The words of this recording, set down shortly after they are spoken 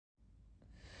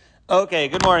Okay,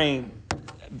 good morning.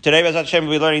 Today, Bezat Hashem,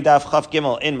 we'll be learning Daf Chaf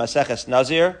Gimel in Maseches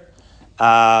Nazir.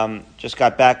 Just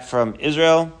got back from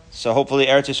Israel, so hopefully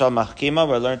Eretz Yisrael Machkima.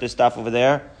 We learned this stuff over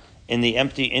there in the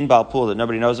empty Inbal pool that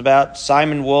nobody knows about.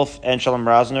 Simon Wolf and Shalom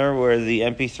Rosner were the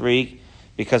MP3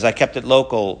 because I kept it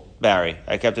local, Barry.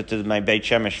 I kept it to my Beit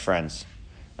Shemesh friends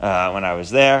when I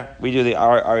was there. We do the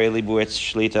Ari Leibowitz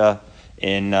Shlita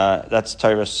in that's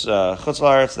Taurus Chutz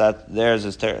La'aretz. That theirs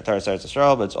is Taurus Eretz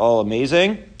Yisrael, but it's all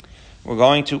amazing. We're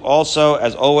going to also,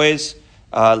 as always,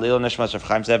 Lil Nishmas of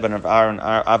Chaim Zeb and of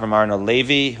Avram Arno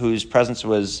Levi, whose presence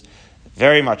was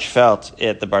very much felt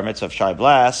at the Bar Mitzvah of Shai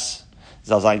Blas,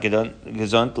 Zalzayin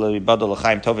Gesund, Lebadol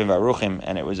L'chaim Tovim V'Aruchim,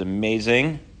 and it was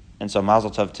amazing. And so Mazel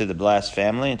Tov to the Blas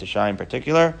family, and to Shai in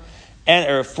particular. And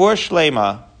a refuah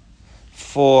shlema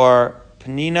for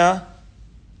Penina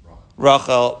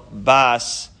Rachel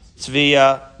Bas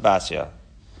Tzviya Basya.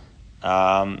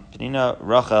 Penina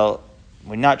Rachel,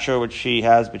 we're not sure what she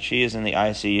has, but she is in the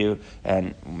ICU,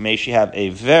 and may she have a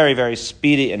very, very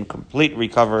speedy and complete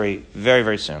recovery very,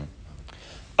 very soon.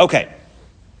 Okay,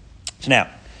 so now,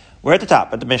 we're at the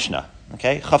top, at the Mishnah,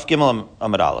 okay? Chaf Gimel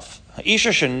Amud Aleph. Ha'isha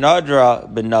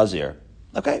shenadra ben Nazir.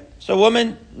 Okay, so a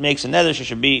woman makes a neder, she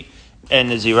should be a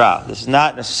Nazirah. This is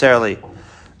not necessarily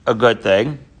a good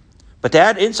thing. But to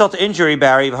add insult to injury,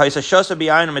 Barry, what kind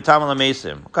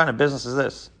of business is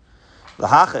this? The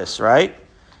Hachis, right?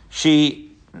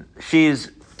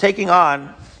 She's taking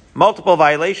on multiple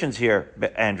violations here,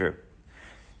 Andrew.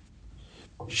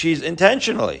 She's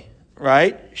intentionally,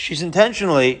 right? She's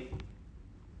intentionally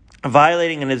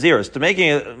violating a Nazir.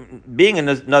 Being a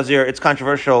Nazir, it's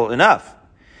controversial enough.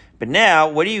 But now,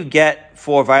 what do you get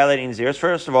for violating Nazirs?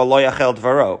 First of all, lo yachel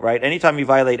dvaro, right? Anytime you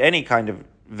violate any kind of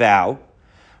vow,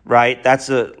 right? That's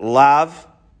a lav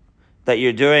that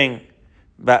you're doing,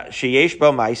 sheyesh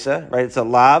bo maisa, right? It's a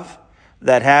lav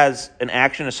that has an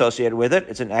action associated with it.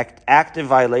 It's an active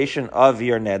violation of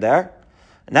your neder.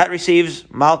 And that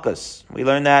receives malchus. We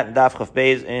learned that in Daf Chaf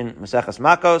Beis in Maseches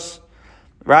Makos,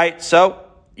 right? So,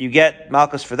 you get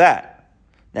malchus for that.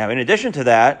 Now, in addition to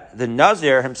that, the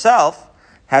Nazir himself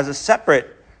has a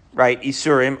separate, right,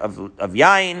 isurim of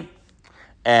yain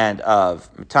and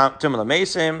of tumul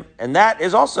mesim, and that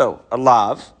is also a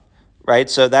lav, right?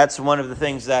 So that's one of the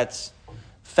things that's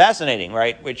fascinating,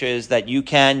 right? Which is that you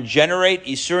can generate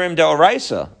isurim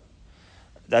deoraisa.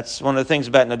 That's one of the things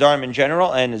about nadarim in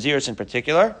general and naziris in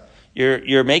particular.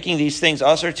 You're making these things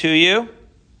usher to you,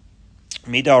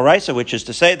 midoraisa, which is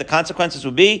to say the consequences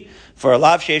would be for a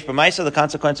lav sheish b'maisa. The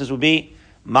consequences would be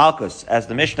malchus, as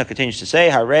the Mishnah continues to say,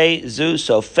 Hare zu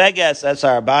sofeges es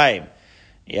arbaim.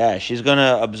 Yeah, she's going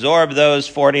to absorb those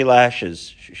 40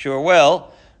 lashes. She sure will.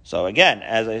 So again,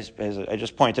 as I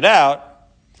just pointed out,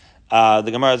 the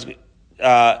Gemara is,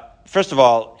 first of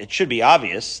all, it should be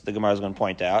obvious, the Gemara is going to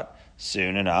point out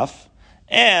soon enough.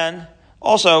 And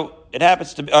also, it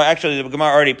happens to be, actually, the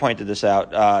Gemara already pointed this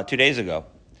out 2 days ago.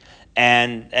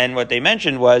 And what they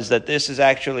mentioned was that this is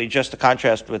actually just a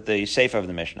contrast with the Sefer of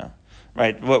the Mishnah.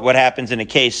 Right? What happens in a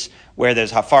case where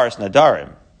there's hafaris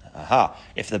nadarim?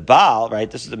 If the Baal,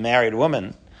 right, this is a married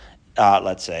woman,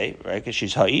 let's say, right, because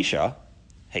she's Ha'isha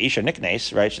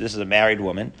Niknes, right, so this is a married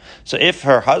woman. So if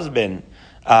her husband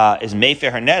is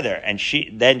Mayfair her neder, and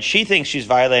she thinks she's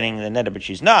violating the neder, but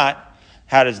she's not,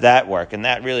 how does that work? And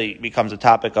that really becomes a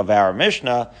topic of our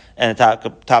Mishnah and a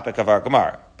topic of our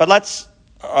Gemara. But let's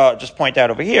just point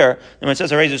out over here, that when it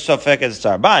says Harezu Sofek as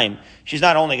Tzarbaim, she's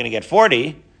not only going to get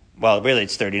 40, well, really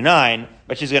it's 39,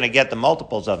 but she's going to get the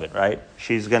multiples of it, right?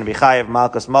 She's going to be chayav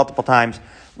malchus multiple times.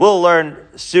 We'll learn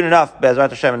soon enough, Be'ezrat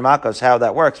Hashem and malchus, how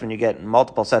that works when you get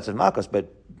multiple sets of malchus,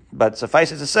 but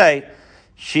suffice it to say,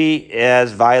 she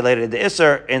has violated the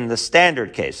Isser in the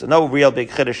standard case. So no real big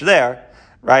chiddush there,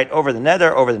 right? Over the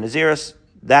neder, over the naziris,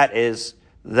 that is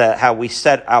how we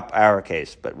set up our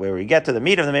case. But where we get to the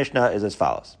meat of the Mishnah is as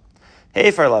follows.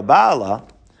 Heifer la ba'ala,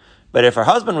 but if her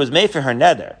husband was made for her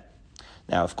neder,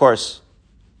 now, of course,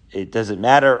 it doesn't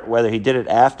matter whether he did it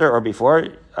after or before.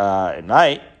 It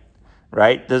might,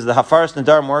 right? Does the hafaras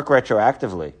nadarim work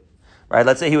retroactively? Right?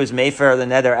 Let's say he was made for the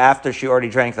neder after she already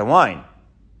drank the wine.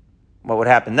 What would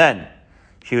happen then?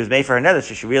 She was made for her neder,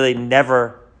 so she really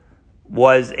never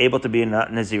was able to be a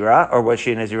nazirah, or was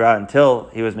she a nazirah until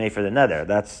he was made for the neder?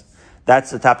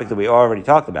 That's the topic that we already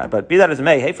talked about. But be that as it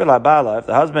may, hefer la ba'ala, if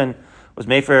the husband was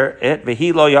made for it,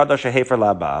 vehi lo yada shehefer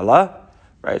la ba'ala.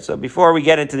 Right, so before we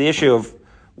get into the issue of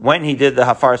when he did the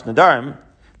hafaras nadarim,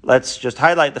 let's just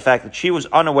highlight the fact that she was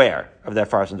unaware of that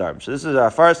hafaras nadarim. So this is a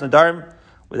hafaras nadarim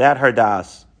without her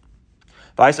das.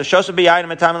 Right, but it's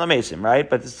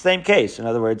the same case. In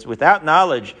other words, without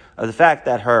knowledge of the fact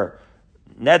that her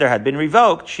neder had been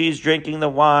revoked, she's drinking the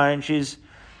wine, she's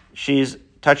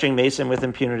touching Mason with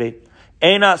impunity.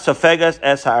 Eina sofegas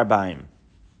es ha'arbaim.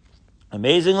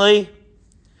 Amazingly,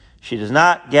 she does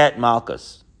not get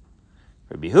malchus.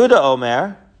 Rabbi Yehuda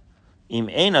Omer, im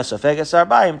eina sofegas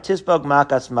ha'arbaim tisbog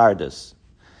makas mardus.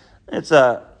 It's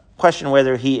a question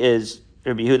whether Rabbi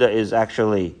Yehuda is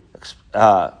actually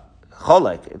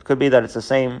cholek. It could be that it's the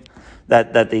same,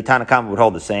 that the Tanna Kama would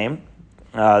hold the same.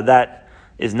 That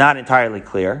is not entirely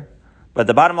clear. But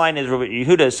the bottom line is, what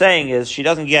Yehuda is saying is, she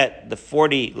doesn't get the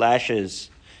 40 lashes,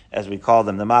 as we call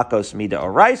them, the makos mida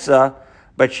oraisa,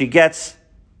 but she gets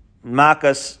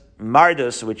makas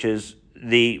mardus, which is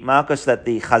the makos that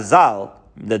the chazal,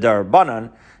 the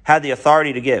Darbanan, had the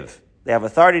authority to give. They have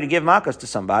authority to give makos to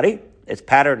somebody. It's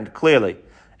patterned clearly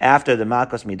after the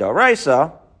makos mida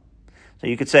oraisa. So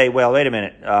you could say, well, wait a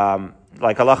minute,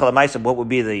 like halacha l'maisa, what would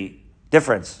be the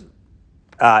difference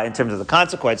in terms of the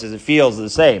consequences? It feels the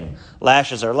same.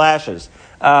 Lashes are lashes.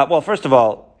 Well, first of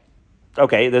all,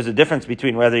 okay, there's a difference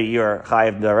between whether you're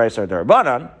chayiv d'oraisa or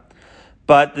d'Rabbanan,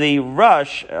 but the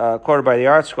Rush, quoted by the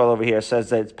Art Scroll over here, says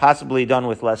that it's possibly done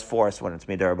with less force when it's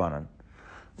mid'Rabbanan.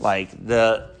 Like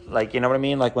you know what I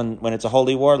mean? Like when it's a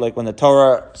holy war, like when the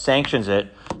Torah sanctions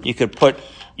it, you could put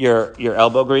your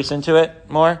elbow grease into it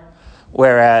more.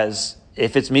 Whereas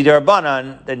if it's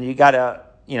mid'Rabbanan, then you gotta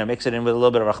mix it in with a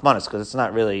little bit of rachmanis, because it's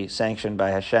not really sanctioned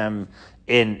by Hashem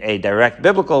in a direct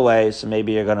biblical way. So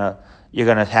maybe you're gonna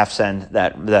half send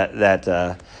that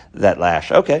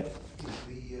lash. Okay. Is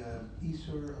the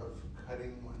isur of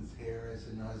cutting one's hair as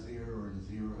a nazir or a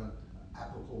nazira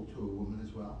applicable to a woman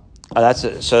as well? That's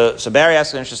it. So Barry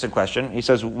asks an interesting question. He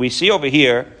says, we see over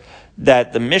here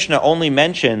that the Mishnah only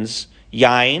mentions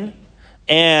yain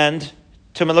and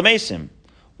tumah l'mesim.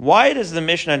 Why does the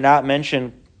Mishnah not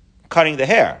mention cutting the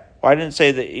hair? Why didn't it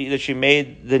say that she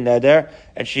made the neder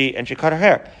and she cut her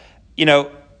hair?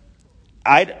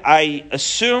 I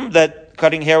assume that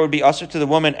cutting hair would be usher to the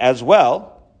woman as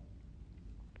well.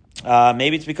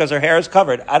 Maybe it's because her hair is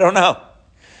covered. I don't know.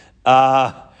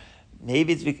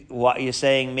 Maybe it's what you're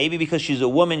saying. Maybe because she's a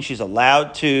woman, she's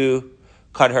allowed to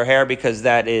cut her hair because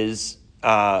that is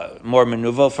more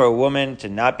maneuver for a woman to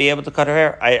not be able to cut her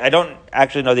hair. I don't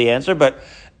actually know the answer, but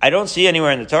I don't see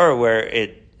anywhere in the Torah where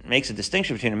it makes a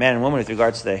distinction between a man and woman with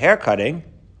regards to their hair cutting.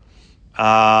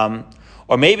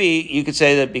 Or maybe you could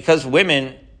say that because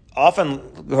women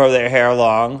often grow their hair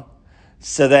long,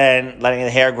 so then letting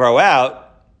the hair grow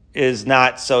out is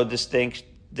not so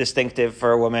distinctive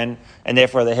for a woman, and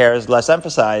therefore the hair is less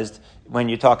emphasized when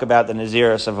you talk about the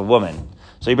nazirus of a woman.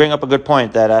 So you bring up a good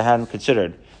point that I hadn't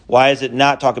considered. Why is it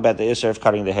not talk about the isser of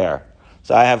cutting the hair?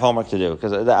 So I have homework to do,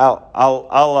 because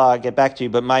I'll get back to you.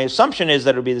 But my assumption is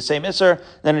that it would be the same isser.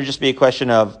 Then it would just be a question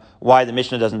of why the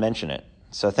Mishnah doesn't mention it.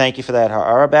 So thank you for that,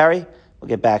 Ha'ara Barry. We'll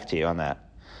get back to you on that.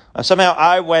 Somehow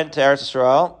I went to Eretz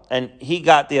Yisrael, and he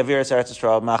got the Aviras Eretz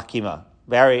Yisrael Machkima.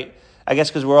 Barry, I guess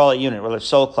because we're all a unit, we're a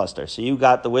soul cluster. So you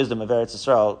got the wisdom of Eretz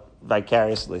Yisrael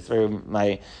vicariously through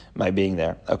my being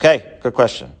there. Okay, good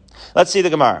question. Let's see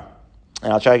the Gemara,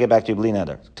 and I'll try to get back to you, Bli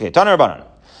Neder. Okay, Tana Rabbanan.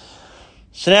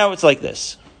 So now it's like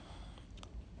this.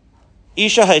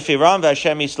 Isha haifiram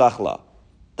v'Hashem yislach la.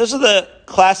 This is the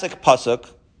classic pasuk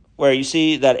where you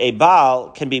see that a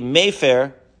Baal can be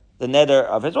mefer the neder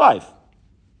of his wife.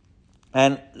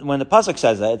 And when the pasuk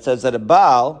says that, it says that a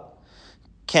Baal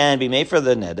can be mefer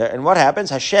the neder, and what happens?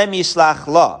 Hashem yislach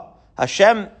la.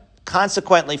 Hashem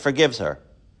consequently forgives her.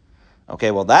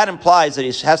 Okay, well that implies that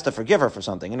he has to forgive her for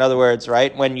something. In other words,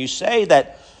 right, when you say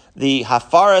that the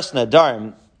hafaras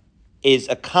nadarim is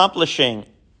accomplishing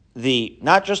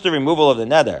not just the removal of the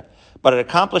neder, but it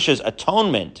accomplishes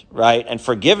atonement, right, and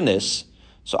forgiveness.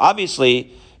 So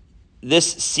obviously,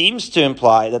 this seems to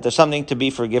imply that there's something to be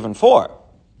forgiven for.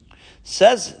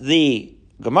 Says the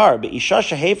Gemara, "Be'isha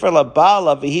shehefer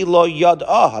labala v'hi lo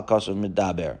yad'ah hakasav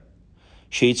medaber,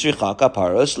 she'itzricha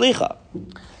kapara slicha."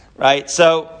 Right.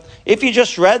 So if you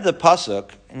just read the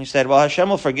pasuk and you said, "Well, Hashem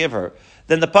will forgive her,"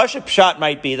 then the pasuk pshat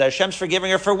might be that Hashem's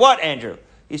forgiving her for what, Andrew?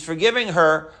 He's forgiving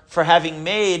her for having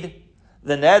made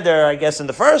the neder, I guess, in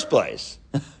the first place.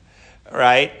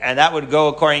 Right? And that would go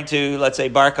according to, let's say,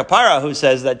 Bar Kapara, who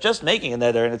says that just making a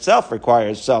neder in itself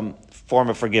requires some form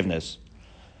of forgiveness.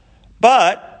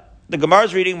 But the Gemara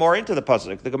is reading more into the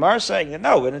pasuk. The Gemara is saying that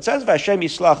no, when it says Vashem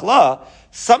Yislach La,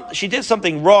 she did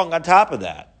something wrong on top of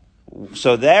that.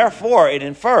 So therefore, it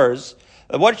infers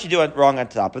that what did she do wrong on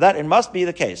top of that? It must be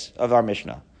the case of our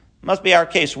Mishnah. It must be our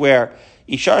case where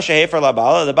Isha shehefer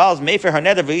labala, the Baal is mefer her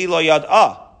neder v'hi lo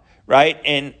yad'ah, right?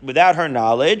 And without her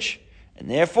knowledge, and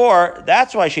therefore,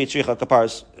 that's why she tzricha kapar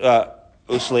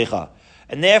uslicha.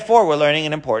 And therefore, we're learning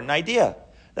an important idea.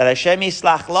 that Hashem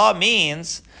Yislach La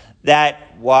means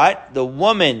that what? The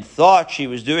woman thought she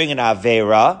was doing an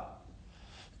Avera,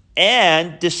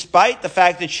 and despite the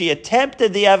fact that she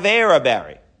attempted the Avera,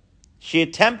 Barry, she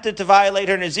attempted to violate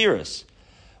her Nazirus,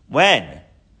 when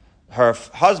her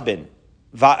husband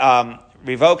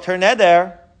revoked her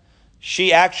neder,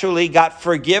 she actually got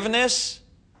forgiveness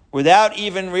without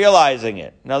even realizing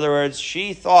it. In other words,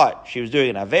 she thought she was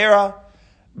doing an Avera,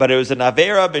 but it was an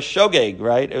Avera b'shogeg,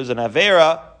 right? It was an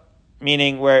Avera,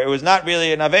 meaning where it was not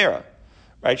really an Avera,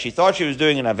 right? She thought she was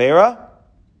doing an Avera,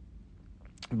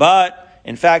 but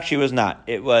in fact she was not.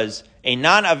 It was a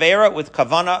non-Avera with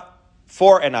kavana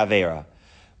for an Avera.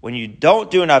 When you don't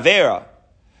do an Avera,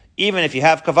 even if you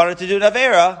have kavana to do an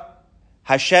Avera,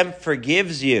 Hashem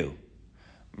forgives you,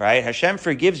 right? Hashem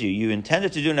forgives you. You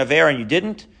intended to do an Avera and you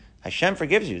didn't, Hashem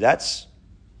forgives you. That's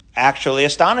actually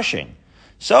astonishing.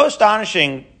 So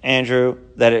astonishing, Andrew,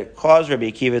 that it caused Rabbi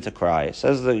Akiva to cry. It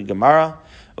says the Gemara,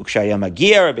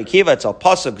 Ukshayamagia, Rabbi Akiva, it's al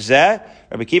pasuk zeh.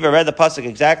 Rabbi Akiva read the pasuk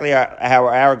exactly how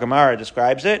our Gemara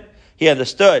describes it. He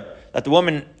understood that the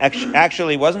woman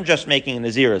actually wasn't just making a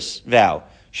Nazirus vow.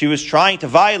 She was trying to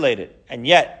violate it, and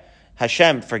yet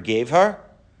Hashem forgave her.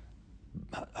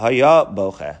 Haya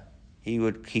boche.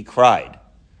 He cried.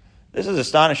 This is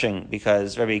astonishing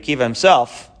because Rabbi Akiva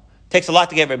himself takes a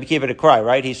lot to get Rabbi Akiva to cry,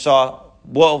 right? He saw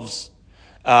wolves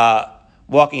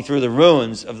walking through the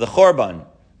ruins of the Chorban,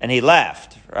 and he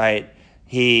laughed, right?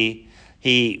 He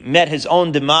met his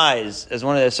own demise as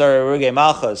one of the Sararugei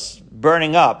Malchus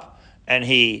burning up, and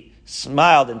he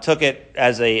smiled and took it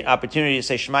as an opportunity to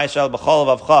say Shema Yisrael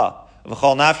b'chol vavcha,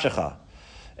 b'chol nafshecha,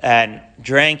 and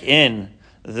drank in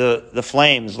the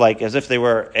flames like as if they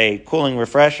were a cooling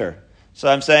refresher. So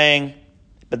I'm saying,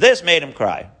 but this made him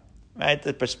cry, right?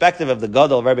 The perspective of the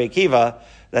Gadol of Rabbi Akiva,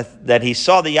 that he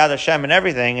saw the Yad Hashem and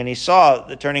everything, and he saw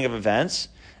the turning of events,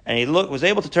 and he was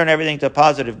able to turn everything to a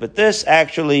positive, but this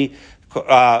actually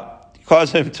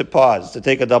caused him to pause, to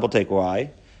take a double take.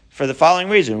 Why? For the following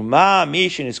reason. Ma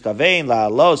mishin iskavein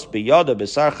la'alos biyoda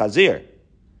besar chazir.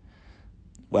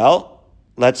 Well,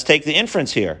 let's take the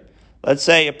inference here. Let's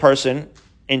say a person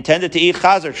intended to eat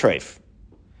chazer treif,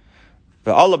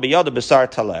 ve'ala biyoda besar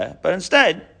taleh, but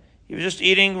instead he was just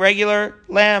eating regular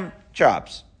lamb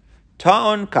chops.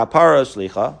 Ta'on kapara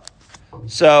slicha.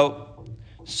 So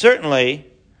certainly,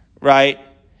 right,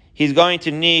 he's going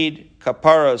to need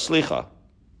kapara slicha.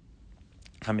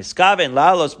 Hamiskaven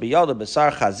lalos biyoda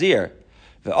besar chazir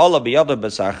ve'ola biyoda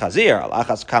besar chazir al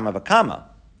achas kama v'kama.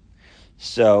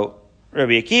 So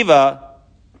Rabbi Akiva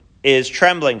is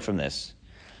trembling from this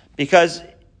because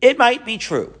it might be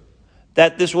true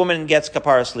that this woman gets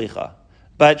kapara slicha,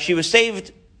 but she was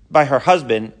saved by her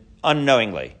husband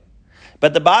unknowingly.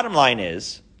 But the bottom line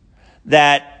is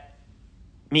that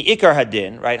mi'ikar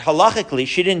hadin, right, halachically,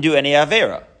 she didn't do any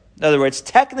avera. In other words,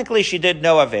 technically she did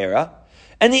no avera,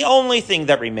 and the only thing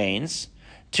that remains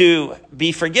to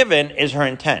be forgiven is her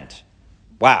intent.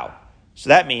 Wow. So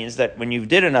that means that when you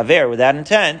did an avera without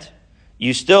intent,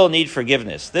 you still need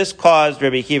forgiveness. This caused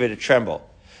Rabbi Akiva to tremble.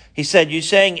 He said, "You're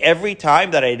saying every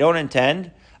time that I don't intend,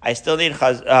 I still need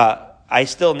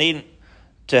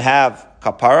to have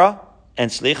kapara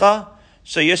and slicha?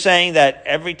 So you're saying that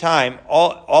every time,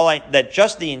 that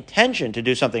just the intention to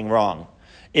do something wrong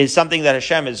is something that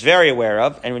Hashem is very aware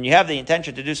of, and when you have the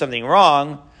intention to do something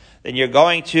wrong, then you're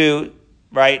going to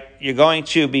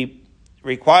be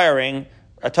requiring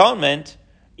atonement,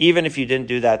 even if you didn't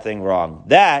do that thing wrong."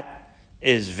 That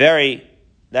is very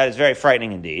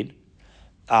frightening indeed.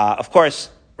 Of course,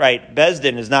 right,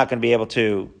 Bezdin is not going to be able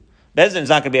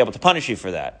to punish you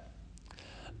for that.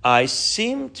 I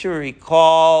seem to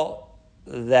recall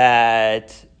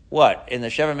that in the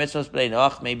Sheva Mitzvahs B'nai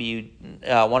Noach, maybe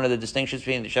one of the distinctions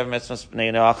between the Sheva Mitzvahs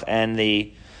B'nai Noach and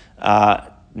the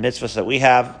mitzvahs that we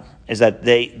have is that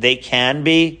they can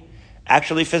be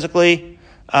actually physically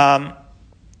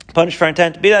punished for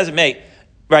intent. Be that as it may,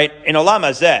 right, in Olam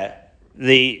Hazeh,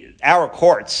 our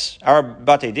courts, our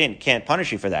Batei Din can't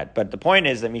punish you for that. But the point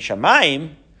is that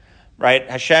Mishamayim, right,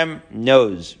 Hashem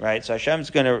knows, right? So Hashem's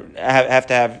going to have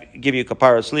to give you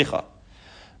kapara slicha.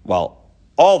 Well,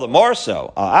 all the more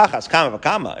so, al achas kama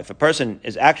v'kama, if a person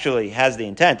has the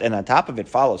intent and on top of it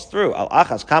follows through, al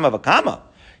achas kama v'kama,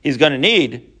 he's going to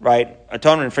need, right,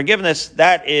 atonement and forgiveness.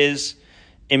 That is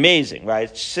amazing, right?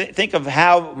 Think of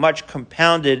how much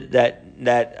compounded that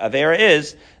avera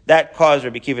is. That caused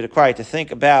Rabbi Akiva to cry, to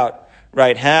think about,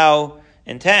 right, how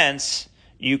intense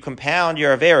you compound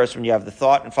your averas when you have the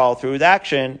thought and follow through with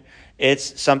action.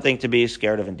 It's something to be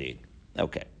scared of indeed.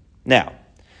 Okay. Now,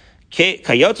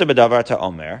 kayotze b'davar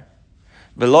ta'omer,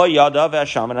 v'lo yada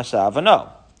v'hasham nasa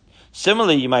avano.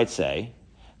 Similarly, you might say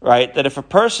right, that if a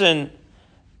person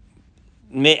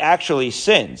may actually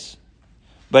sins,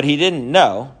 but he didn't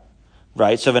know,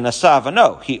 right, so v'nasav,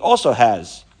 no, he also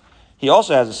has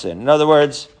a sin. In other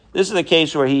words, this is the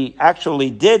case where he actually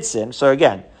did sin. So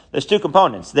again, there's two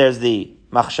components. There's the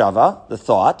machshava, the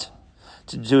thought,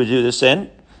 to do the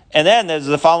sin, and then there's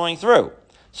the following through.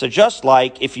 So just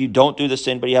like if you don't do the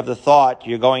sin, but you have the thought,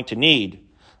 you're going to need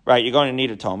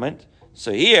atonement.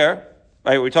 So here,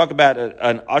 right, we talk about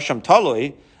an asham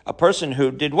talui, a person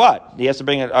who did what? He has to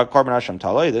bring a korban asham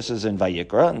talui. This is in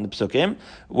Vayikra, in the Psukim,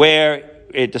 where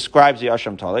it describes the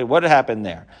asham talui. What happened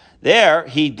there? There,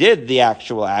 he did the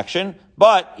actual action,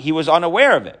 but he was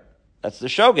unaware of it. That's the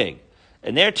shogeg.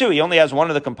 And there too, he only has one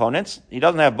of the components. He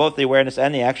doesn't have both the awareness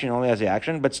and the action, he only has the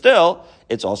action, but still,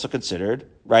 it's also considered,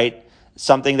 right,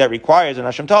 something that requires an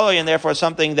asham talui, and therefore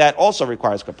something that also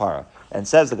requires kapara. And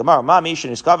says the Gemara, Ma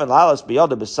mishin iskaven lalas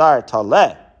biyod b'sar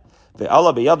taleh,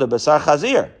 ve'ala biyod b'sar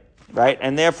chazir, right?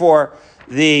 And therefore,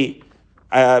 the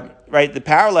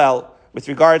parallel with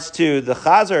regards to the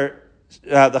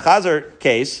chazer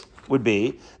case would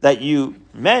be that you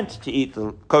meant to eat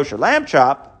the kosher lamb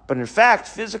chop, but in fact,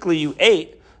 physically you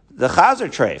ate the chazer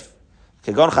treif.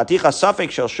 Kegon chaticha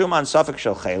safek shel shuman safek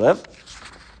shel chelev,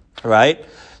 right?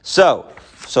 So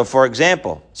for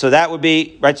example, that would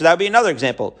be another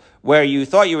example where you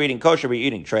thought you were eating kosher, but you're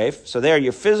eating treif. So there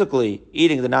you're physically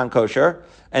eating the non-kosher,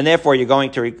 and therefore you're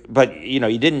going to, but you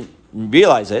didn't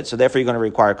realize it, so therefore you're going to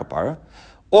require kapara.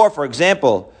 Or for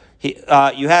example,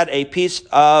 you had a piece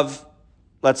of,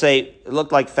 let's say, it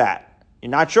looked like fat.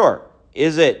 You're not sure.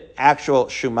 Is it actual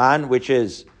shuman, which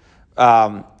is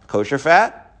kosher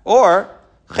fat, or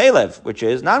chelev, which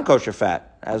is non-kosher fat?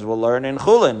 As we'll learn in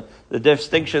Chulin, the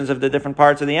distinctions of the different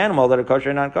parts of the animal that are kosher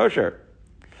and non-kosher.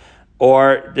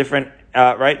 Or different,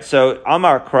 right? So,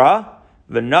 Amar Kra,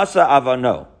 V'nasa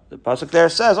Avano. The pasuk there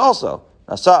says also,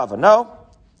 Nasa Avano,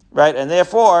 right? And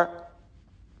therefore,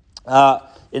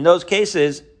 in those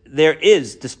cases, there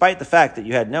is, despite the fact that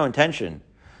you had no intention.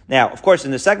 Now, of course, in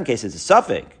the second case, it's a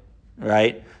suffix,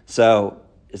 right? So,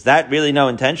 is that really no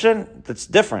intention? That's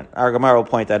different. Our Gemara will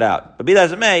point that out. But be that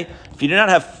as it may, if you do not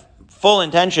have full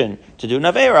intention to do an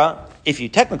avera, if you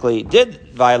technically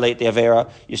did violate the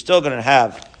avera, you're still going to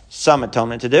have some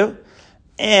atonement to do.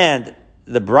 And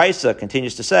the Brisa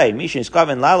continues to say, Mishin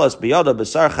iskaven lalos biyoda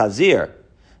b'sar chazir,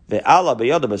 ve'ala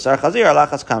biyoda b'sar chazir,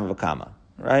 alachas kama v'kama.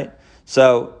 Right?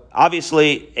 So,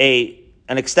 obviously,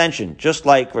 an extension, just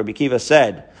like Rabbi Kiva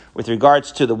said, with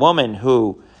regards to the woman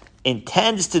who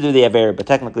intends to do the avera, but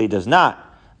technically does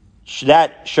not,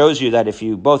 that shows you that if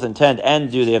you both intend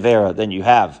and do the avera, then you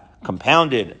have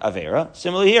compounded avera.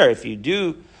 Similarly here, if you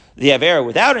do the avera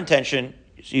without intention,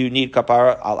 you need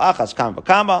kapara al achas kama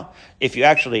v'kama. If you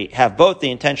actually have both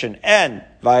the intention and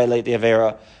violate the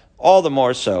avera, all the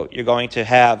more so, you're going to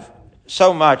have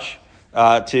so much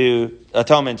to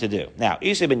atonement to do. Now,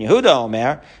 Isi ben Yehuda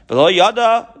Omer, v'lo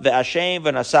yada ve'ashem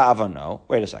v'nasa avano.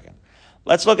 Wait a second.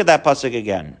 Let's look at that pasuk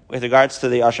again with regards to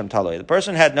the asham talui. The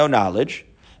person had no knowledge,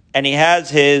 and he has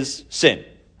his sin,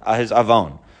 his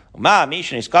avon. Ma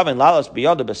mishin iskaven lalos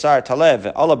biyada b'sar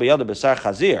talev ve'ala biyada b'sar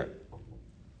chazir.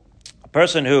 A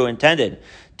person who intended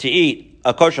to eat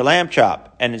a kosher lamb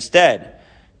chop and instead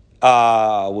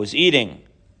was eating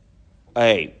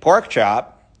a pork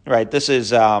chop, right? This is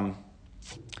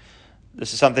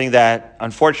something that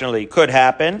unfortunately could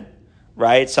happen,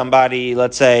 right? Somebody,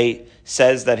 let's say,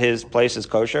 says that his place is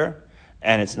kosher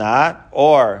and it's not,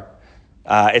 or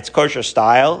it's kosher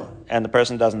style and the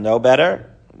person doesn't know better,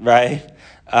 right?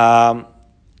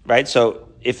 Right. So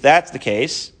if that's the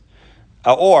case,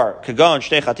 or kagon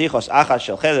shtei chatichos achas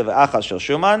shel chelev achas shel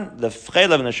shuman, the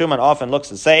chelev and the shuman often looks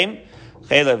the same.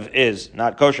 Chelev is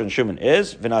not kosher and shuman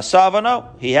is.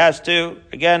 V'nasavano, he has to,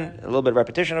 again, a little bit of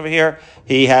repetition over here,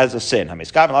 he has a sin.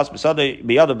 Hamiskav las b'sada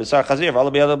b'yada b'sar chazir,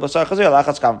 v'ala b'yada b'sar chazir,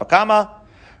 lachas kam v'kama,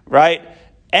 right?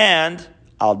 And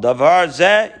al davar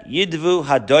zeh yidvu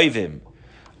hadoivim.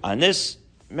 On this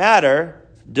matter,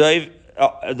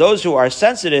 those who are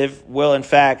sensitive will in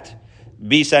fact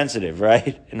be sensitive,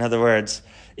 right? In other words,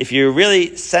 if you're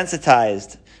really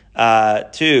sensitized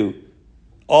to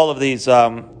all of these,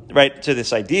 right, to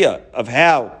this idea of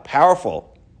how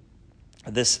powerful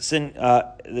this sin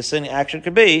action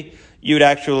could be, you'd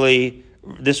actually,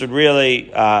 this would really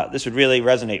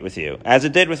resonate with you, as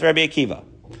it did with Rabbi Akiva.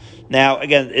 Now,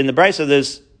 again, in the Brisa,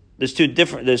 there's two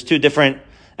different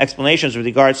explanations with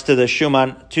regards to the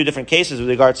shuman, two different cases with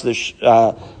regards to the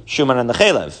shuman and the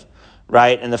chelev,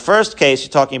 right? In the first case, you're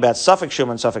talking about suffix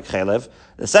shuman, suffix chelev.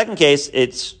 The second case,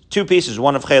 it's two pieces,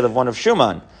 one of chelev, one of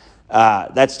shuman.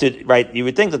 Right. You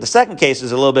would think that the second case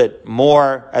is a little bit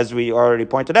more, as we already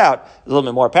pointed out, a little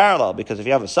bit more parallel, because if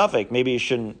you have a suffix, maybe you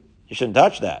shouldn't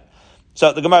touch that.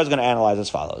 So the Gemara is going to analyze as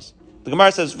follows. The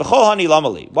Gemara says, "V'chol hani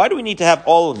lamali." Why do we need to have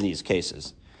all of these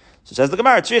cases? So it says the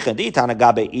Gemara, "Tzrichen ditana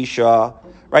gabe isha."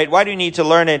 Right? Why do you need to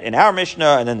learn it in our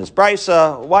Mishnah and then this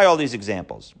Brisa? Why all these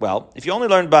examples? Well, if you only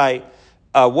learn by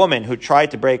a woman who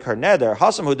tried to break her neder,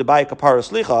 hasam hu debai kapara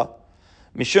slicha,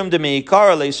 mishum demi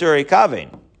kara leisuri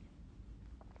kavein.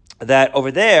 That over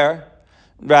there,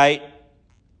 right,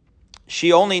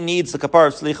 she only needs the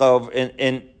kapara slicha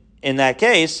in that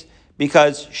case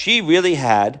because she really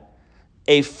had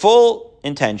a full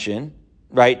intention,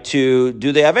 right, to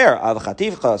do the avera.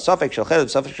 Avchativcha safek shel chelev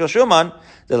safek shel shuman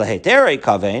de lehetere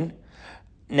kavein.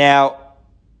 Now,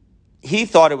 he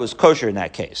thought it was kosher in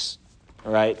that case,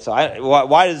 right? So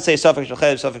why does it say safek shel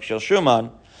chelev safek shel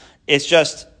shuman? It's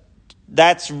just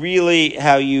that's really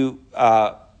how you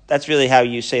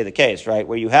say the case, right?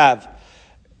 Where you have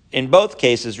in both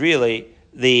cases really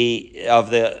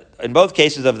in both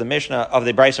cases of the Mishnah, of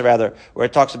the Brisa rather, where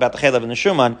it talks about the chelev and the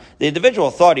shuman, the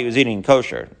individual thought he was eating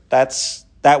kosher.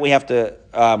 That we have to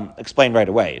explain right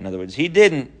away. In other words, he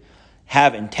didn't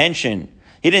have intention.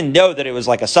 He didn't know that it was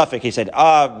like a suffix. He said,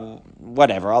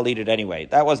 whatever, I'll eat it anyway.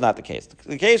 That was not the case.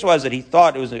 The case was that he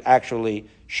thought it was actually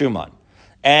shuman.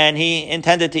 And he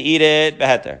intended to eat it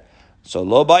beheter. So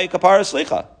lo ba'i kapara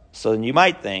slicha. So then you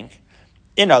might think,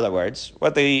 in other words,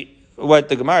 what the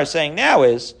Gemara is saying now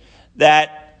is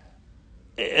that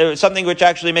something which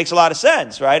actually makes a lot of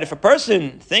sense, right? If a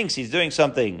person thinks he's doing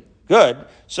something good,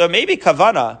 so maybe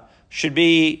kavana should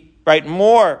be, right,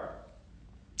 more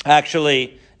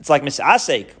actually, it's like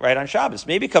misasek, right, on Shabbos.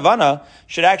 Maybe kavana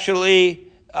should actually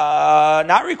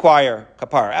not require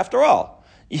kapara. After all,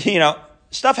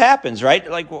 stuff happens, right?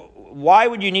 Like, why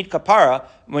would you need kapara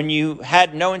when you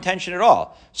had no intention at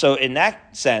all? So in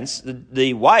that sense,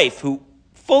 the wife who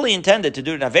fully intended to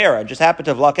do an avera, just happened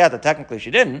to have lucked out that technically she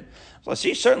didn't, well,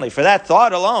 she certainly, for that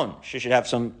thought alone, she should have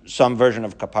some version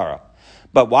of kapara.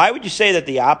 But why would you say that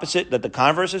the opposite, that the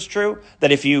converse is true?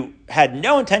 That if you had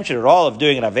no intention at all of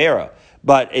doing an avera,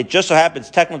 but it just so happens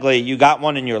technically you got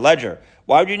one in your ledger,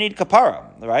 why would you need kapara,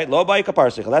 right? Lo ba'i kapara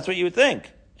sichel, that's what you would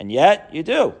think. And yet, you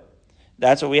do.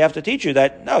 That's what we have to teach you,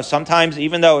 that no, sometimes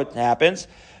even though it happens,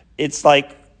 it's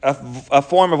like a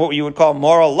form of what you would call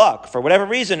moral luck. For whatever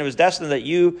reason, it was destined that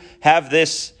you have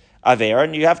this avera,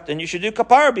 and you should do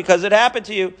kapara because it happened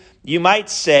to you. You might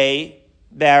say,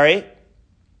 Barry,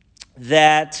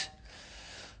 that,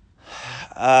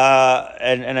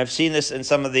 and I've seen this in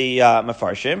some of the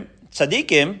Mefarshim,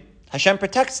 tzaddikim, Hashem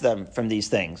protects them from these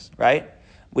things, right?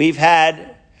 We've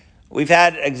had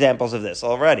examples of this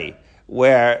already,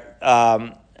 where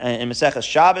in Maseches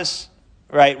Shabbos,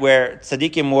 right, where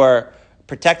tzaddikim were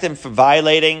protected from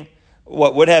violating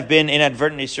what would have been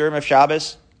inadvertent isurim of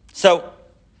Shabbos. So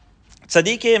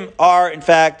tzaddikim are, in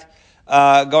fact,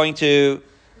 going to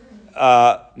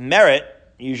merit,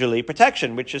 usually,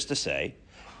 protection, which is to say,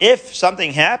 if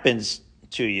something happens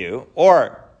to you,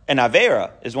 or an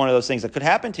avera is one of those things that could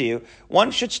happen to you,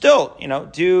 one should still,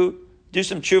 do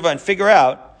some tshuva and figure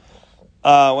out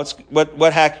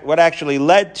what actually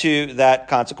led to that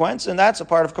consequence, and that's a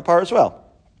part of kapara as well.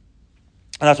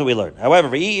 And that's what we learned. However,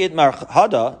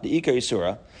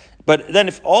 but then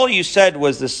if all you said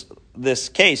was this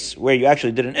case where you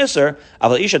actually did an isser,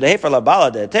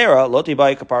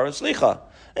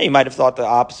 you might have thought the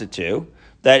opposite too.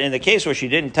 That in the case where she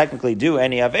didn't technically do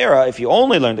any avera, if you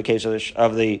only learned the case of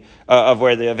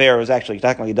where the avera was actually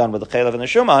technically done with the chelev and the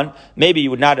shuman, maybe you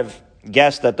would not have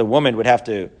guessed that the woman would have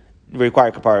to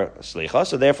require kapara slicha.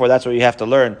 So therefore, that's what you have to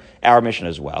learn our mission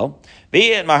as well.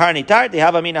 Okay,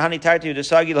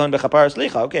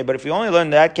 but if you only learn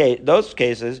those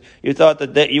cases, you thought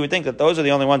that you would think that those are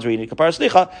the only ones where you need kapara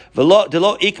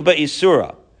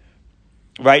slicha.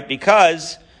 Right,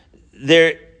 because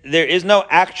there is no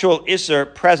actual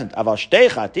isur present. The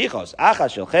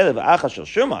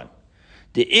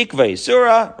ikva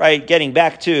isura, right, getting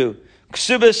back to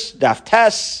ksubis,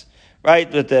 daftes,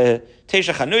 right, with the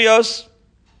Tesha Chanuyos,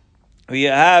 we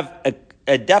have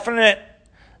a definite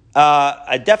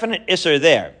isser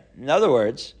there. In other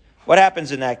words, what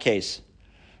happens in that case?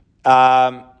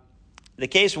 The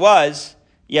case was,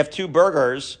 you have two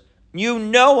burgers,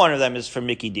 one of them is from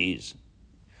Mickey D's,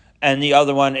 and the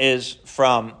other one is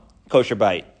from Kosher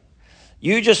Bite.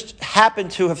 You just happen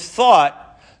to have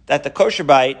thought that the Kosher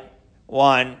Bite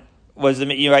one was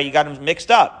you got them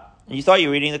mixed up, and you thought you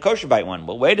were eating the Kosher Bite one.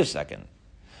 Well, wait a second.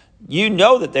 You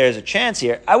know that there's a chance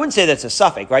here. I wouldn't say that's a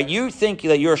suffix, right? You think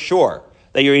that you're sure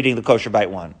that you're eating the Kosher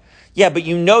Bite one. Yeah, but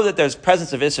you know that there's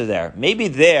presence of Isser there. Maybe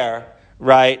there,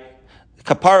 right,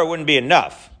 kapara wouldn't be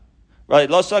enough. Right?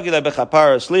 Lo sagila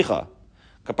bechapara slicha.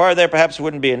 Kapara there perhaps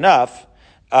wouldn't be enough,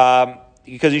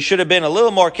 because you should have been a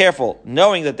little more careful,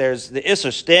 knowing that there's the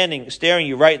Isser staring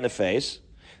you right in the face,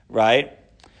 right?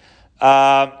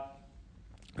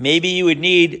 Maybe you would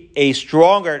need a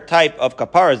stronger type of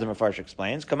kapara, as the Mefarsh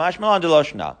explains. Kamash malan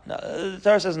deloshna. The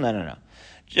Torah says no.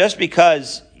 Just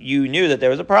because you knew that there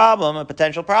was a problem, a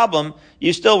potential problem,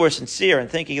 you still were sincere in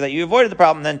thinking that you avoided the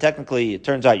problem, then technically it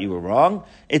turns out you were wrong.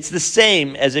 It's the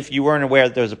same as if you weren't aware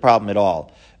that there was a problem at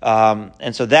all.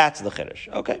 And so that's the chiddush.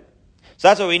 Okay. So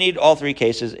that's what we need, all three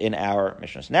cases in our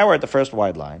Mishnah. So now we're at the first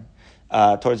wide line,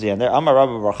 towards the end there. Amar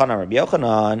Rabbi Bar Chana Rabbi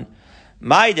Yochanan,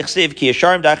 Mai dichsiv ki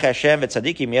yesharim dach Hashem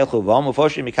v'tzadikim yelchu b'am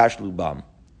ufoshim mikashlu b'am.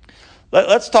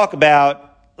 Let's talk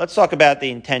about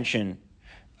the intention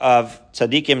of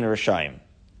tzadikim and rishayim.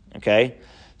 Okay?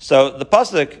 So the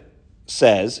pasuk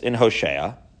says in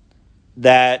Hosea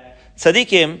that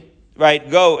tzadikim, right,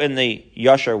 go in the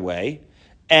yashar way,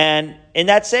 and in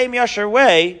that same yashar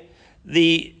way,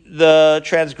 the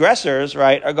transgressors,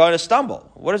 right, are going to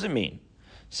stumble. What does it mean?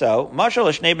 So, mashal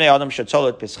l'shnei bnei adam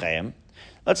shetzolet pischeim.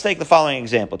 Let's take the following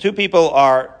example. Two people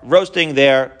are roasting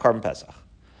their Korban Pesach.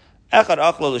 Echad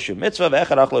achlo l'shum mitzvah,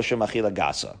 ve'echad achlo l'shum achila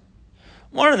gasa.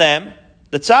 One of them,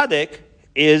 the tzaddik,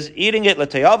 is eating it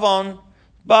l'teyavon,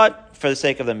 but for the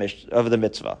sake of the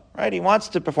mitzvah, right? He wants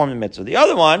to perform the mitzvah. The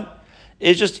other one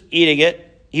is just eating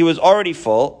it. He was already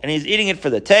full, and he's eating it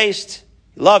for the taste.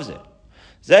 He loves it.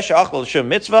 Zeh she'achlo l'shum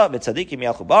mitzvah, v'tzadikim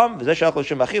yalchu bam, v'zeh she'achlo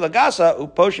l'shum achila gasa,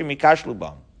 u'poshim mikashlu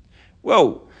bam.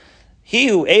 Whoa. He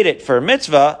who ate it for a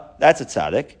mitzvah, that's a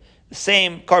tzaddik. The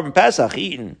same Korban Pesach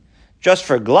eaten just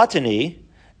for gluttony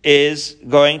is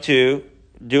going to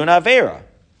do an avera.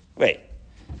 Wait.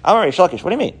 Amar Reish Lakish, what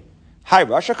do you mean? Hi,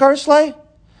 Rasha Karslay?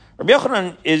 Rabbi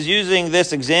Yochanan is using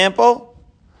this example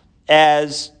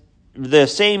as the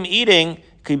same eating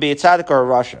could be a tzaddik or a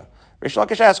Rasha. Reish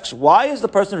Lakish asks, why is the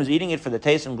person who's eating it for the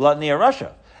taste and gluttony a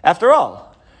Rasha? After all,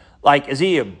 like, is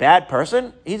he a bad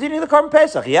person? He's eating the Korban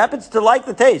Pesach. He happens to like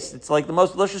the taste. It's like the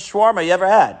most delicious shawarma you ever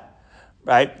had.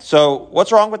 Right? So,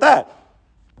 what's wrong with that?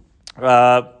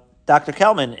 Dr.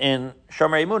 Kelman in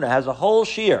Shomer Emunah has a whole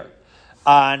shiur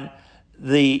on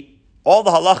all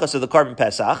the halachas of the Korban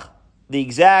Pesach, the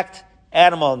exact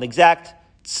animal and the exact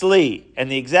tzli,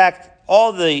 and the exact,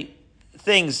 all the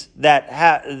things that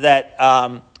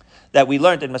we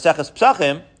learned in Maseches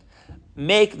Pesachim,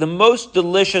 make the most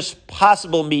delicious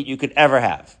possible meat you could ever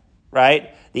have,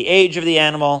 right? The age of the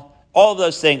animal, all of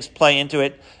those things play into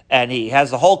it, and he has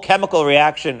the whole chemical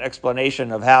reaction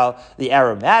explanation of how the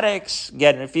aromatics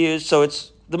get infused, so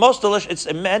it's the most delicious,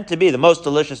 it's meant to be the most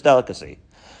delicious delicacy.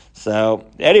 So,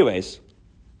 anyways,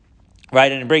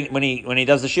 right, and when he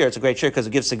does the shiur, it's a great shiur because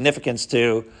it gives significance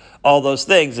to all those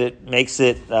things. It makes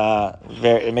it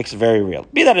very real.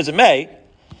 Be that as it may,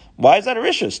 why is that a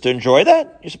rishus? To enjoy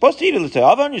that? You're supposed to eat it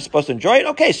l'te'avan, you're supposed to enjoy it?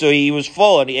 Okay, so he was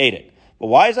full and he ate it. But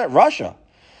why is that Rasha?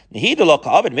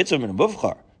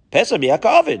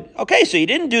 Okay, so he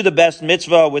didn't do the best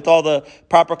mitzvah with all the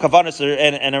proper kavanas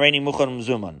and areni muchan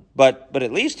mzuman. But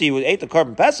at least he ate the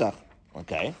Korban Pesach.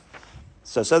 Okay.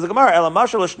 So says the Gemara,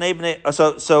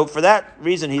 so for that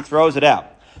reason he throws it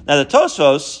out. Now the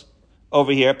Tosfos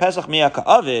over here, Pesach Miyaka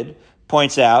Avid,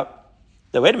 points out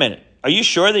that, wait a minute, are you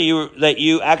sure that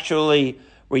you actually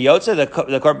were yotze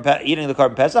eating the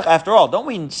Korban Pesach? After all, don't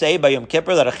we say by Yom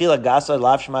Kippur that achila gasa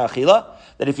lav shema achila?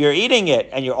 That if you're eating it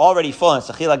and you're already full and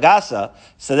it's achila gasa,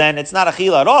 so then it's not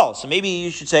achila at all. So maybe you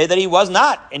should say that he was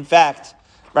not, in fact,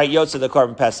 right, yotze the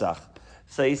Korban Pesach.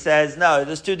 So he says, no,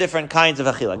 there's two different kinds of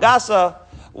achila gasa.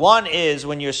 One is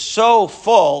when you're so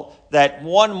full that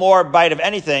one more bite of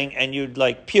anything and you'd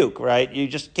like puke, right? You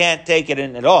just can't take it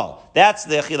in at all. That's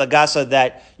the achila gasa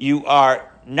that you are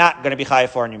not going to be chayav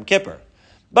for in Yom Kippur.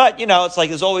 But, it's like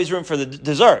there's always room for the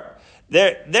dessert.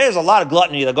 There's a lot of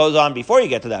gluttony that goes on before you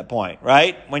get to that point,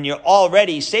 right? When you're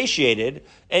already satiated,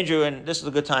 Andrew, and this is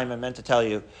a good time I meant to tell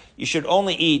you, you should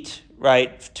only eat,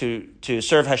 right, to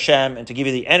serve Hashem and to give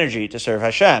you the energy to serve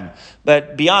Hashem.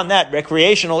 But beyond that,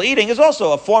 recreational eating is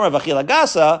also a form of achila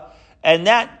gasa, and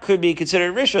that could be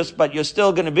considered rishus, but you're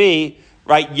still going to be,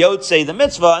 right, yotzei the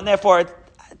mitzvah, and therefore,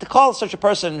 to call such a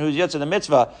person who's yotzei the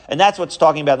mitzvah, and that's what's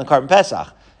talking about in the Korban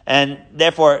Pesach. And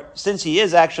therefore, since he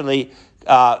is actually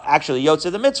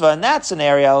yotzei the mitzvah in that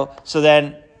scenario, so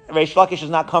then Reish Lakish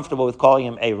is not comfortable with calling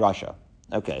him a Rasha.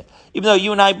 Okay. Even though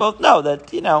you and I both know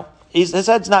that, his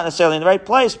head's not necessarily in the right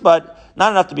place, but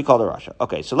not enough to be called a Rasha.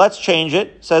 Okay, so let's change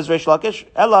it, says Reish Lakish.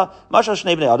 Ella, mashal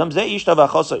shnei bnei adam, ze ishta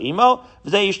v'achoso imo,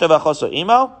 v'ze ishta v'achoso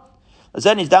imo, ze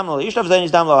nizdam lo ishta, v'ze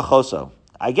nizdam lo achoso.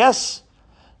 I guess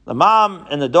the mom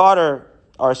and the daughter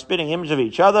are a spitting image of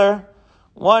each other.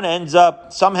 One ends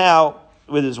up somehow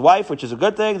with his wife, which is a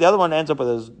good thing. The other one ends up with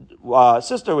his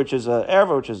sister, which is a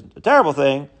erva, which is a terrible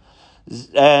thing.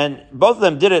 And both of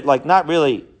them did it like not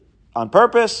really on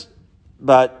purpose,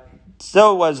 but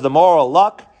still was the moral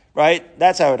luck, right?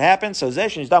 That's how it happened. So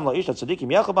zeshin izdam lo isha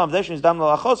tzadikim yelchabam, zeshin izdam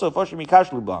lo achoso foshim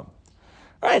mikashlubam.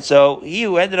 Right, so he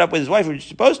who ended up with his wife, which is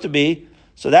supposed to be,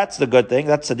 so that's the good thing,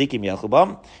 that's tzadikim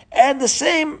yelchubam. And the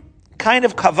same kind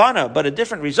of kavana, but a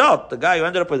different result. The guy who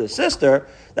ended up with his sister,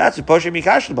 that's poshim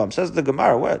mikashlubam. Says the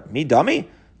Gemara, what? Me dummy?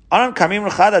 Anan kamim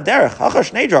rechada derech, hacha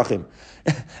shnei drachim.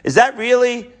 Is that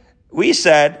really, we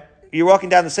said, you're walking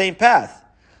down the same path.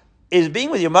 Is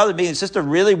being with your mother, being your sister,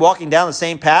 really walking down the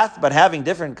same path, but having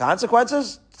different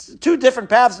consequences? It's two different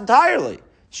paths entirely.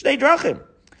 Shnei drachim.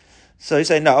 So you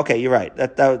say, no, okay, you're right.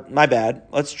 That my bad.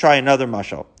 Let's try another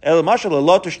mashal. El mashal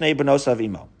Lot shnei benos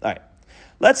avimo. All right.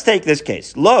 Let's take this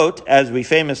case. Lot, as we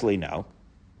famously know,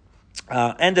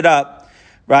 ended up,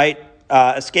 right,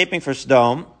 escaping for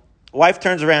Sodom. Wife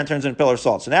turns around, turns into a pillar of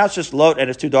salt. So now it's just Lot and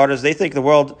his two daughters. They think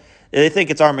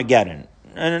it's Armageddon.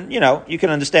 And, you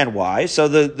can understand why. So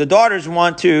the daughters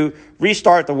want to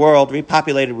restart the world,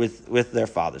 repopulate it with their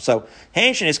father. So,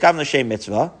 Hein shen iskam l'shem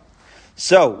mitzvah.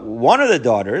 So, one of the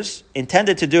daughters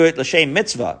intended to do it l'shem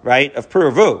mitzvah, right, of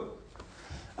Puravu.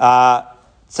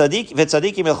 Tzadikim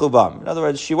ilchubam. In other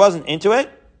words, she wasn't into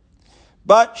it,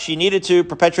 but she needed to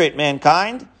perpetuate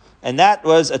mankind, and that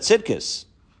was a tzidkus.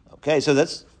 Okay, so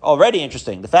that's already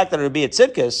interesting. The fact that it would be a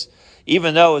tzidkus,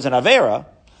 even though it was an avera,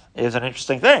 is an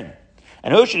interesting thing.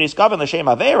 And who should iskaven l'shem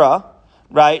avera,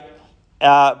 right?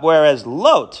 Whereas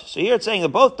Lot, so here it's saying that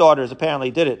both daughters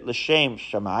apparently did it l'shem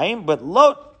shamayim, but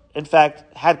Lot, in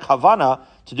fact, had kavana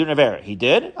to do nevera. He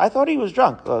did? I thought he was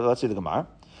drunk. Let's see the Gemara.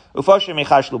 Ufoshim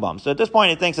mechash lubam. So at this point,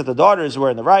 he thinks that the daughters were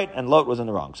in the right and Lot was in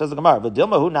the wrong. Says the Gemara.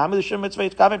 V'dilma hu nami l'shem mitzvah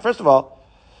kaven. First of all,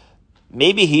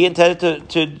 maybe he intended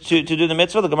to do the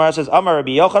mitzvah. The Gemara says, Amar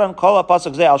Rabbi Yochanan kol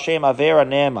hapasuk zeh al shem avera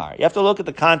ne'emar. You have to look at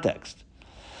the context.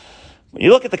 When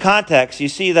you look at the context, you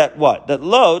see that what? That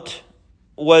Lot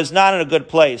was not in a good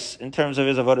place in terms of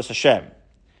his avodas Hashem.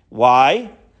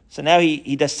 Why? So now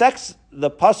he dissects the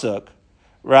pasuk,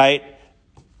 right,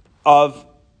 of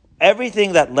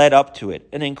everything that led up to it.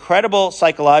 An incredible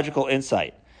psychological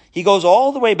insight. He goes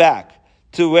all the way back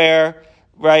to where,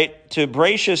 right, to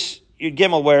Bereshis Yud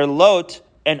Gimel, where Lot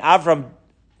and Avram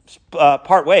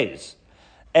part ways.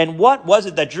 And what was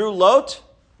it that drew Lot?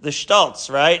 The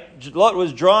Shtultz, right? Lot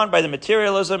was drawn by the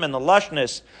materialism and the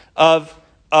lushness of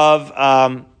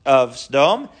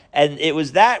Sodom, and it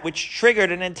was that which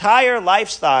triggered an entire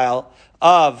lifestyle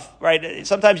of, right?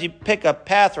 Sometimes you pick a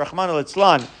path, Rahman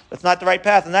al-Itzlan, that's not the right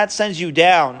path, and that sends you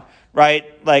down, right?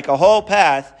 Like a whole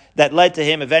path that led to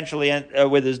him eventually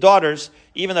with his daughters,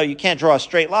 even though you can't draw a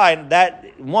straight line,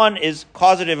 that one is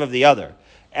causative of the other.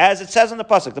 As it says in the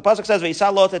pasuk says,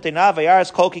 "V'yisa Lot etenav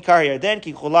v'yaris kol kikar yarden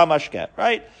ki chula mashke."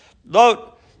 Right?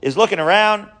 Lot is looking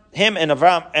around. Him and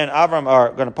Avram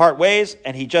are going to part ways,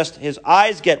 and his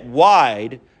eyes get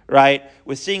wide, right,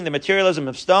 with seeing the materialism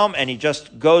of Sodom, and he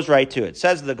just goes right to it.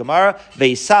 Says the Gemara,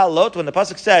 "V'yisa Lot." When the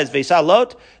pasuk says "V'yisa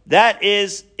Lot," that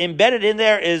is embedded in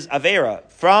there is avera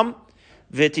from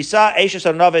V'tisa Eishes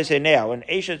Naves Enea. When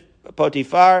Eishes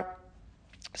Potifar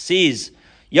sees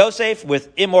Yosef with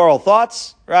immoral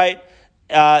thoughts, right?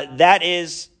 That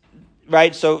is,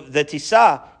 right? So the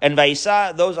Tisa and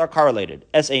Vayisa, those are correlated.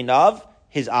 Es Einav,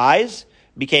 his eyes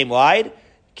became wide.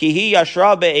 Kihi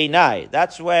Yashra be'einai.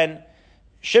 That's when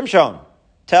Shimshon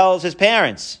tells his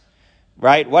parents,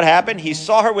 right? What happened? He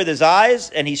saw her with his eyes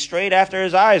and he strayed after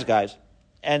his eyes, guys.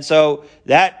 And so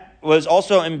that was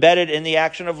also embedded in the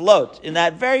action of Lot. In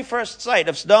that very first sight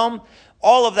of Sodom,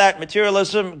 all of that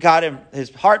materialism got him his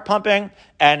heart pumping,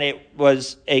 and it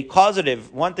was a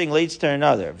causative. One thing leads to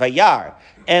another. Vayar.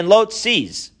 And Lot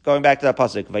sees, going back to that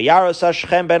pasuk, Vayar osa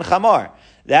Shechem ben Chamor.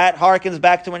 That harkens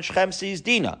back to when Shechem sees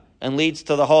Dinah, and leads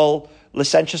to the whole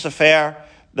licentious affair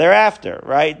thereafter,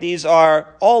 right? These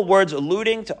are all words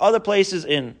alluding to other places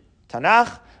in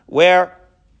Tanakh where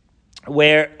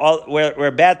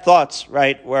bad thoughts,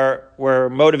 right, were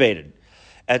motivated.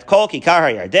 At Kol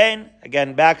Kikar HaYarden,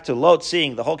 again back to Lot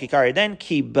seeing the whole Kikar HaYarden,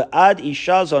 Ki Ba'ad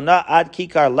Isha Zona Ad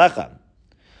Kikar Lechem.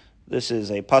 This is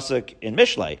a pasuk in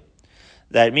Mishlei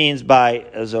that means by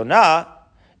Zona,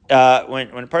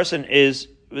 when a person is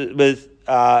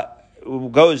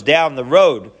goes down the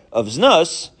road of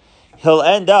Znus, he'll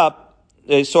end up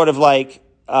sort of like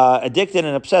addicted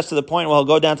and obsessed to the point where he'll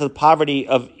go down to the poverty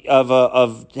of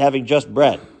having just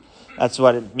bread. That's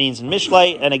what it means in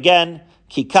Mishlei. And again,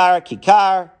 Kikar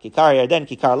Yarden,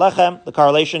 Kikar Lechem, the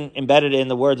correlation embedded in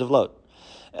the words of Lot.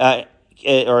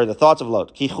 or the thoughts of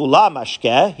Lot. Ki chula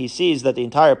mashkeh, he sees that the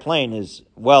entire plain is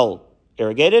well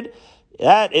irrigated.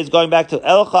 That is going back to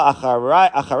Elcha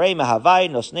acharei mehavai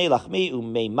nosnei lachmi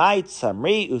umeimai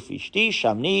tzamri ufishti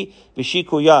shamni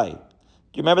v'shikuyai.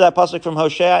 Do you remember that pasuk from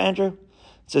Hosea, Andrew?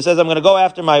 So it says, I'm going to go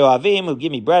after my oavim who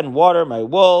give me bread and water, my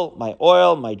wool, my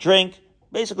oil, my drink.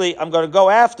 Basically, I'm going to go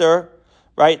after,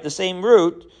 right, the same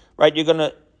route, right? You're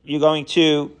going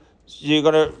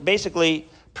to basically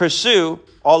pursue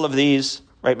all of these,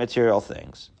 right, material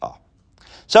things.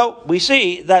 So we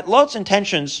see that Lot's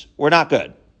intentions were not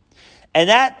good. And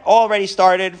that already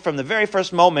started from the very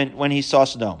first moment when he saw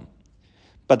Sodom.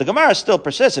 But the Gemara still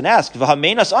persists and asks,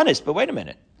 V'hameinas honest, but wait a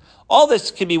minute. All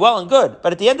this can be well and good,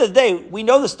 but at the end of the day, we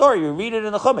know the story. We read it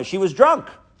in the Chumash. He was drunk,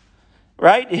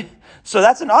 right? So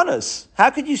that's an honest. How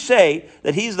could you say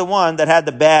that he's the one that had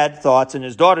the bad thoughts and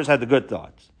his daughters had the good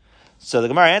thoughts? So the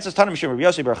Gemara answers, Tanam Mishum Rabbi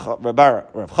Yossi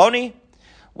Rav Choni.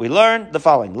 We learn the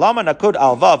following: Lama nakud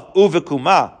alvav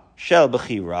uvekuma shel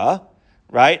bechira,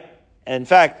 right? In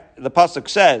fact, the pasuk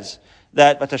says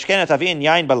that Vatashkenet avin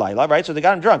yain balayla, right? So they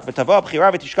got him drunk. V'tavo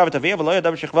bechira v'tishka v'taviyah v'lo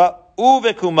yadav shechva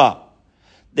uvekuma.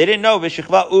 They didn't know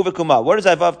v'shechva uvekuma. What does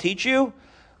that vav teach you?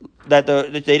 That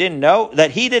they didn't know,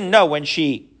 that he didn't know when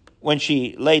she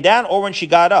lay down or when she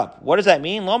got up. What does that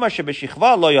mean? Loma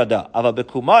shebeshechva lo yada, ava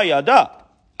bekuma yada.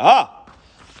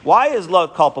 Why is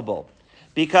Lot culpable?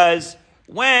 Because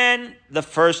when the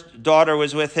first daughter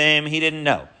was with him, he didn't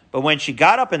know. But when she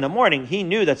got up in the morning, he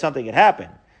knew that something had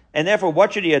happened. And therefore,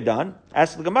 what should he have done?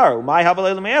 Ask the Gemara,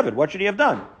 what should he have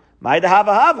done? At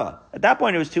that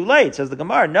point, it was too late. Says the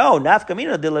Gemara, no,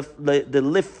 nafkamina de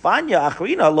lifanya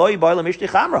achrina loy boila mishti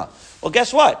chamra. Well,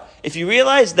 guess what? If you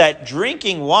realize that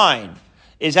drinking wine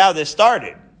is how this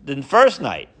started, the first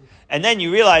night, and then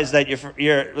you realize that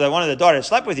that one of the daughters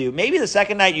slept with you, maybe the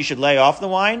second night you should lay off the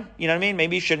wine. You know what I mean?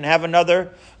 Maybe you shouldn't have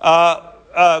another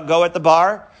go at the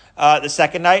bar the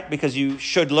second night because you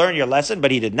should learn your lesson, but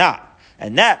he did not.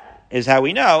 And that is how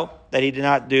we know that he did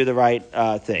not do the right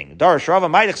thing. What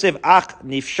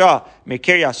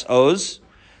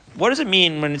does it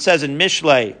mean when it says in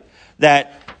Mishlei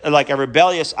that like a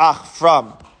rebellious ach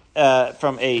from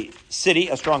a city,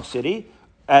 a strong city,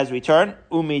 as we turn,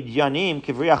 umidyanim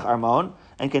kivriach armon,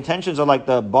 and contentions are like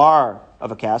the bar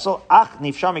of a castle. Ach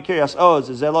nifsha mikiryas oz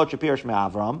zelot shapirish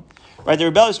me'avram. Right, the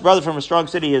rebellious brother from a strong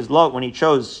city is Lot when he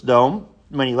chose Sodom,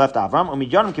 when he left Avram.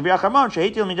 Umidyanim kivriach armon,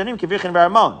 shehitil midyanim kivrichin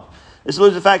be'armon. This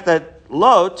alludes to the fact that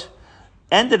Lot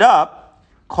ended up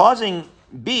causing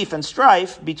beef and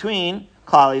strife between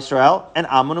Klal Yisrael and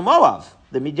Ammon and Moav,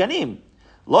 the Midyanim.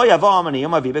 Lo yavo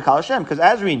Ammoniyim avi b'kal Hashem, because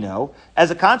as we know,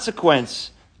 as a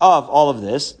consequence of all of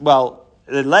this, well,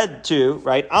 it led to,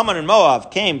 right, Ammon and Moav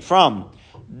came from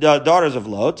the daughters of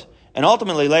Lot, and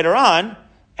ultimately later on,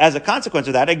 as a consequence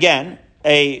of that, again,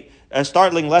 a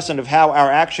startling lesson of how our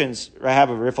actions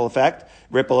have a ripple effect,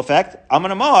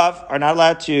 Ammon and Moav are not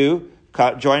allowed to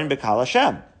join B'Kal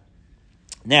Hashem.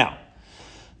 Now,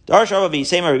 Darash Ravavi,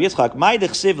 same Rabbi Yitzchak, Mai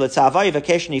dechsiv letzavai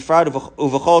v'kesh nifrad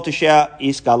uv'chol tishea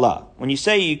iskala. When you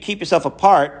say you keep yourself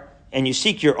apart and you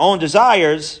seek your own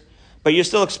desires, but you're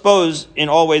still exposed in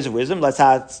all ways of wisdom, this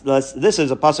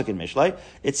is a pasuk in Mishlei.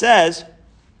 It says,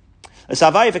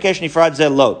 letzavai v'kesh nifrad ze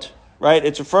Lot. Right?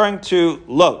 It's referring to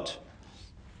Lot.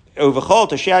 Uv'chol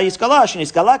tishea iskala,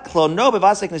 sheniskala klono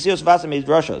bevasek nesios vasa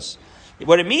midrashos.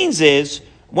 What it means is,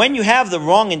 when you have the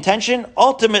wrong intention,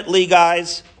 ultimately,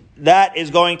 guys, that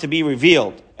is going to be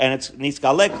revealed. And it's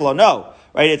niskale klono,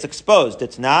 right? It's exposed.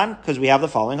 It's non, because we have the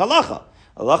following halacha.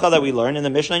 Halacha that we learned in the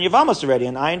Mishnah and Yevamos already,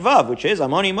 in Ayin Vav, which is,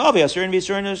 Amoni Moav, Yasurin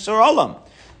V'Yisurin Yisur Olam.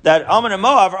 That Ammon and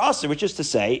Moav are Asur, which is to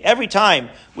say, every time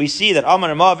we see that Ammon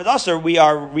and Moav are Asur, we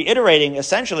are reiterating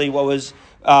essentially what was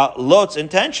Lot's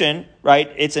intention,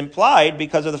 right? It's implied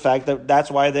because of the fact that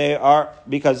that's why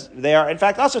because they are in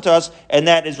fact Asur to us, and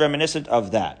that is reminiscent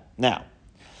of that. Now,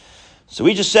 so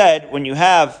we just said, when you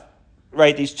have,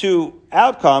 right, these two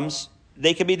outcomes,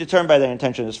 they can be determined by their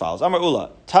intention as follows. Amar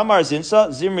Ula, Tamar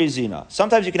Zinsa, Zimri Zina.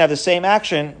 Sometimes you can have the same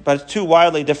action, but it's two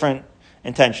wildly different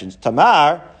intentions.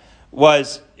 Tamar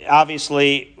was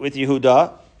obviously with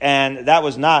Yehuda, and that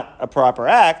was not a proper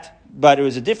act, but it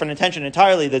was a different intention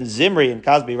entirely than Zimri and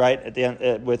Cosby, right, at the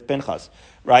end, with Pinchas,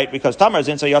 right? Because Tamar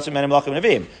Zinsa Yotzim and Malachim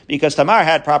Nevim. Because Tamar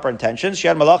had proper intentions, she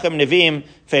had Malachim Nevim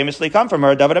famously come from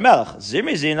her, David HaMelech.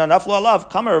 Zimri Zina, Naflu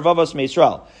Alav, Kamer Ravos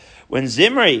Meisrael. When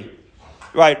Zimri,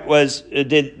 right,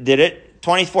 did it,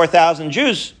 24,000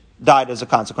 Jews died as a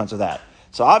consequence of that.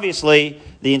 So obviously,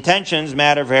 the intentions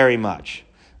matter very much.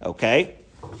 Okay?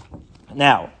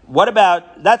 Now, what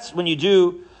about, that's when you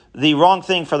do the wrong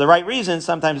thing for the right reason,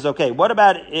 sometimes it's okay. What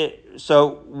about it,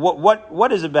 So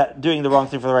what is about doing the wrong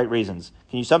thing for the right reasons?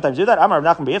 Can you sometimes do that? Amar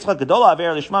Rav Nachman bar Yitzchak Gedola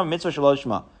Avera Lishma Mitzvah Shelo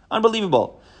Lishma.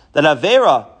 Unbelievable. That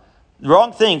Avera, the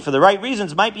wrong thing for the right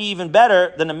reasons, might be even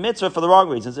better than a mitzvah for the wrong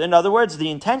reasons. In other words, the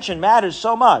intention matters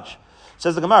so much.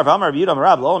 Says the Gemara,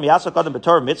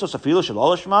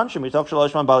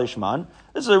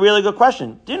 this is a really good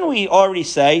question. Didn't we already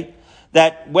say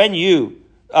that when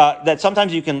that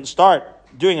sometimes you can start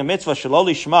doing a mitzvah shelo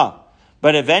lishma,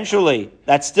 but eventually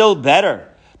that's still better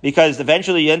because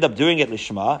eventually you end up doing it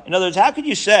lishma? In other words, how could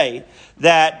you say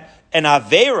that an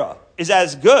avera is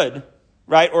as good,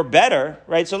 right, or better,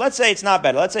 right? So let's say it's not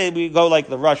better. Let's say we go like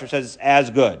the Rush, which says it's as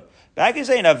good. But I can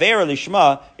say an avera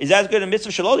lishma is as good as a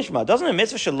mitzvah shelo lishma. Doesn't a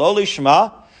mitzvah shelo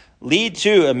lishma lead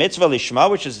to a mitzvah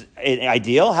lishma, which is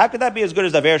ideal? How could that be as good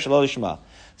as avera shelo lishma?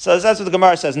 So that's what the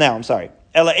Gemara says now. I'm sorry.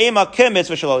 Ela ema ke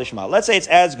mitzvah shelo lishma. Let's say it's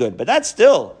as good, but that's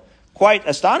still quite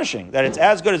astonishing that it's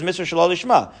as good as mitzvah shelo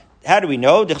lishma. How do we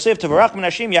know? D'chsiv tevarach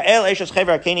minashim Yael eshes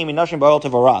chever akeni minashim ba'ol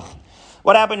tevarach.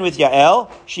 What happened with Yael?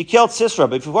 She killed Sisera,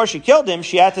 but before she killed him,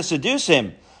 she had to seduce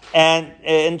him. And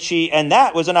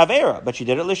that was an Avera, but she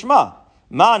did it Lishma.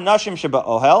 Ma Nashim Sheba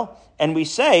Ohel, and we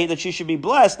say that she should be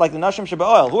blessed like the Nashim Sheba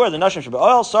Ohel. Who are the Nashim Sheba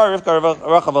Ohel? Sarah Rivka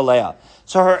Rachav Aleah.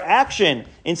 So her action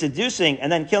in seducing and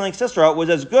then killing Sisera was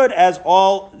as good as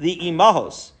all the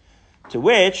Imahos. To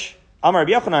which, Amar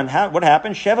Rabbi Yochanan, what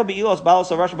happened? Sheva Be'ilos Balos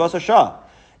Arash Basa Shah.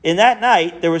 In that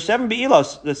night, there were 7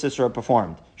 Be'ilos that Sisera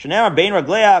performed. Shanamar Bein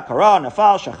Raglea, Kara,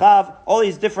 Nafal, Shachav, all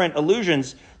these different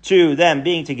allusions to them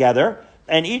being together.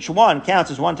 And each one counts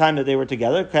as one time that they were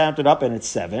together, counted up, and it's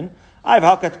 7. So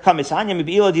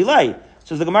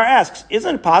the Gemara asks,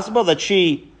 isn't it possible that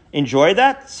she enjoyed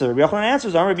that? So Rabbi Yochanan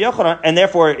answers, Rabbi Yochanan, and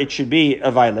therefore it should be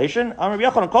a violation. Rabbi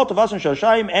Yochanan,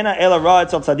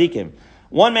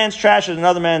 one man's trash is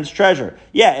another man's treasure.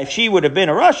 Yeah, if she would have been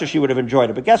a Rasha, she would have enjoyed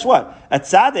it. But guess what? A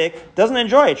tzaddik doesn't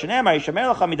enjoy it.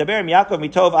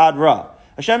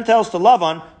 Hashem tells to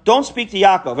Lavan, don't speak to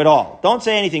Yaakov at all. Don't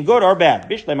say anything good or bad.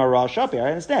 Bishlema Ra Shapi, I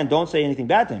understand. Don't say anything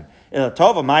bad to him.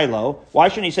 Tova Milo, why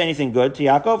shouldn't he say anything good to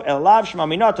Yaakov? Elav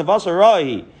Shmamina Tavasa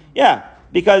Rahi. Yeah,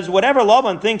 because whatever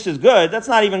Lavan thinks is good, that's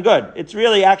not even good. It's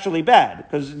really actually bad,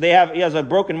 because he has a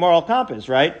broken moral compass,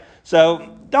 right?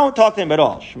 So don't talk to him at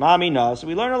all. Shema Mina. So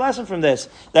we learn a lesson from this,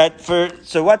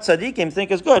 so what tzaddikim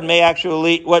think is good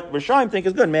what Rishonim think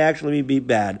is good may actually be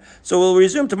bad. So we'll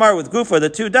resume tomorrow with Gufa, the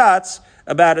 2 dots,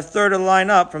 about a third of the line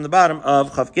up from the bottom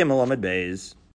of Chaf Gimel Amud Beis.